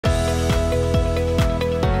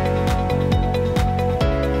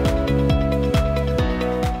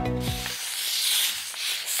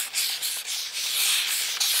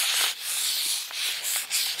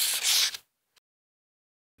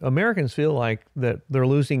Americans feel like that they're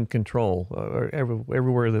losing control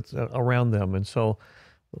everywhere that's around them. And so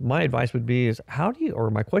my advice would be is how do you, or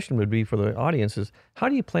my question would be for the audience is, how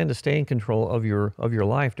do you plan to stay in control of your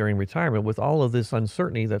life during retirement with all of this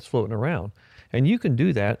uncertainty that's floating around? And you can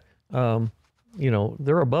do that.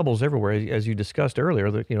 There are bubbles everywhere, as you discussed earlier.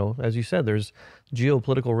 That as you said, there's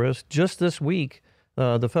geopolitical risk. Just this week,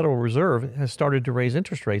 the Federal Reserve has started to raise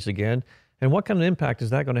interest rates again. And what kind of impact is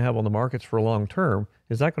that going to have on the markets for long term?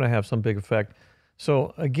 Is that going to have some big effect?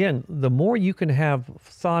 So again, the more you can have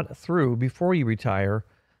thought through before you retire,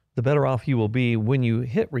 the better off you will be when you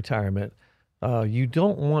hit retirement. You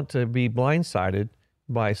don't want to be blindsided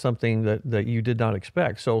by something that you did not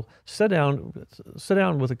expect. So sit down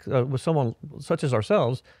with someone such as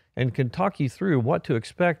ourselves and can talk you through what to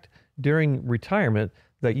expect during retirement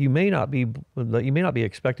that you may not be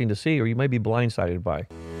expecting to see, or you may be blindsided by.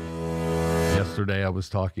 Yesterday I was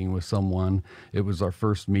talking with someone. It was our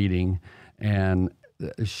first meeting, and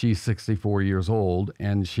she's 64 years old,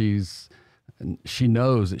 and she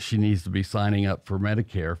knows that she needs to be signing up for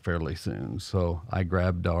Medicare fairly soon. So I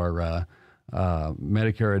grabbed our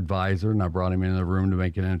Medicare advisor, and I brought him into the room to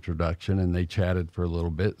make an introduction, and they chatted for a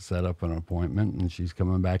little bit, set up an appointment, and she's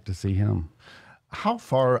coming back to see him. How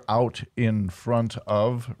far out in front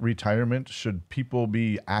of retirement should people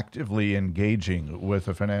be actively engaging with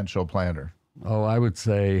a financial planner? Oh, I would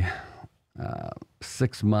say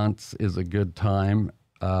 6 months is a good time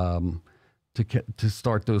to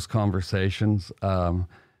start those conversations.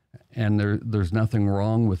 And there's nothing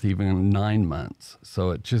wrong with even 9 months.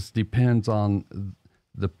 So it just depends on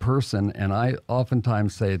the person. And I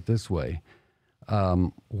oftentimes say it this way.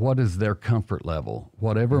 What is their comfort level?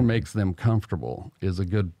 Whatever makes them comfortable is a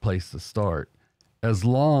good place to start, as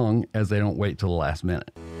long as they don't wait till the last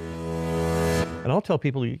minute. And I'll tell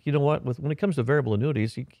people, you know what, when it comes to variable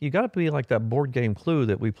annuities, you got to be like that board game Clue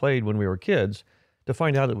that we played when we were kids to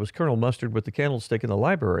find out it was Colonel Mustard with the candlestick in the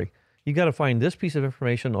library. You got to find this piece of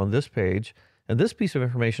information on this page and this piece of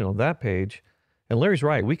information on that page. And Larry's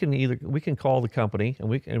right. We can call the company,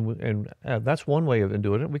 and that's one way of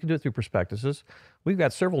doing it. We can do it through prospectuses. We've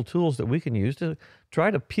got several tools that we can use to try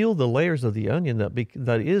to peel the layers of the onion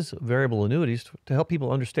that is variable annuities to help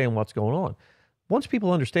people understand what's going on. Once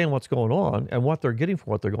people understand what's going on and what they're getting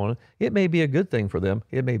for what they're going on, it may be a good thing for them.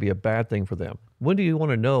 It may be a bad thing for them. When do you want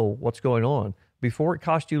to know what's going on? Before it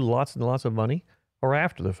costs you lots and lots of money, or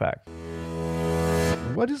after the fact?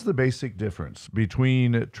 What is the basic difference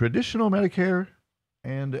between traditional Medicare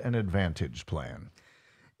and an Advantage plan?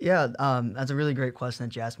 Yeah, that's a really great question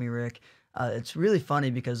that you asked me, Rick. It's really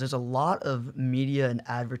funny because there's a lot of media and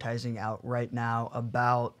advertising out right now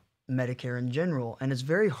about Medicare in general, and it's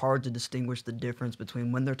very hard to distinguish the difference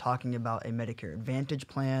between when they're talking about a Medicare Advantage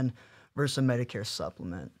plan versus a Medicare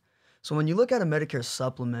supplement. So when you look at a Medicare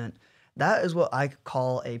supplement, that is what I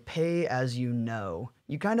call a pay-as-you-know.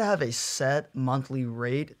 You kind of have a set monthly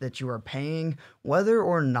rate that you are paying, whether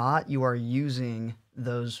or not you are using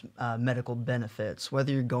those medical benefits.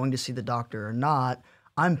 Whether you're going to see the doctor or not,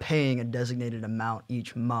 I'm paying a designated amount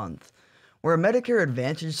each month. Where a Medicare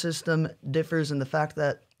Advantage system differs in the fact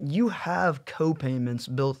that you have co-payments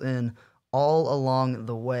built in all along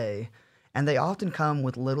the way, and they often come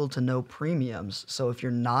with little to no premiums. So if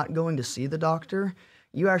you're not going to see the doctor,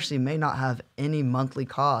 you actually may not have any monthly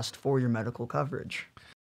cost for your medical coverage.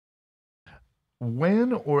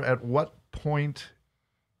 When or at what point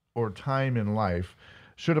or time in life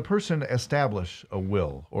should a person establish a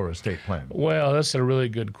will or estate plan? Well, that's a really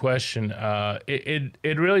good question.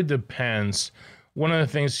 It really depends. One of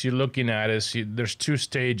the things you're looking at is there's two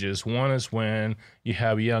stages. One is when you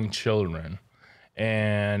have young children.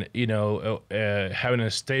 And, having an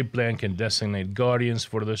estate plan can designate guardians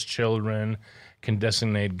for those children, can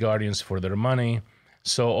designate guardians for their money.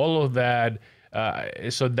 So all of that,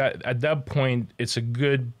 so that at that point, it's a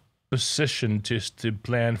good position to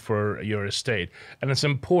plan for your estate. And it's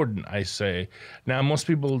important, I say. Now, most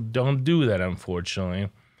people don't do that, unfortunately.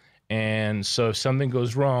 And so if something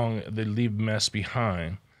goes wrong, they leave mess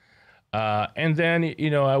behind. And then,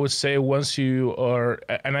 I would say once you are,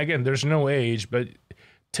 and again, there's no age, but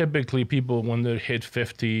typically people, when they hit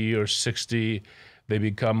 50 or 60, they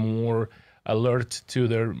become more alert to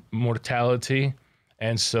their mortality.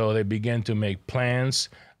 And so they begin to make plans.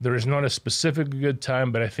 There is not a specific good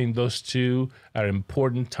time, but I think those two are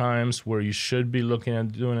important times where you should be looking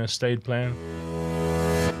at doing an estate plan.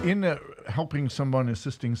 In helping someone,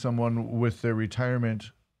 assisting someone with their retirement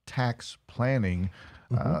tax planning,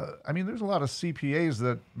 there's a lot of CPAs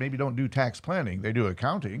that maybe don't do tax planning. They do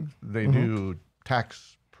accounting. They do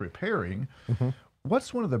tax preparing.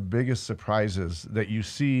 What's one of the biggest surprises that you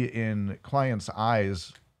see in clients'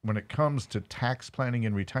 eyes when it comes to tax planning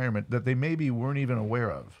and retirement that they maybe weren't even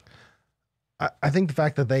aware of? I think the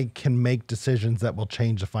fact that they can make decisions that will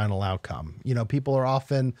change the final outcome. You know, people are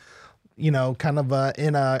often, kind of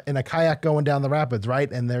in a kayak going down the rapids,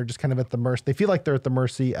 right? And they're just kind of at the mercy. They feel like they're at the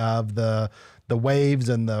mercy of the waves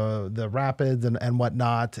and the rapids and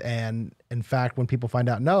whatnot. And in fact, when people find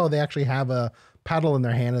out, no, they actually have a paddle in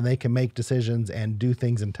their hand and they can make decisions and do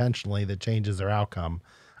things intentionally that changes their outcome,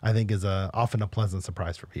 I think is often a pleasant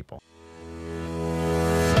surprise for people.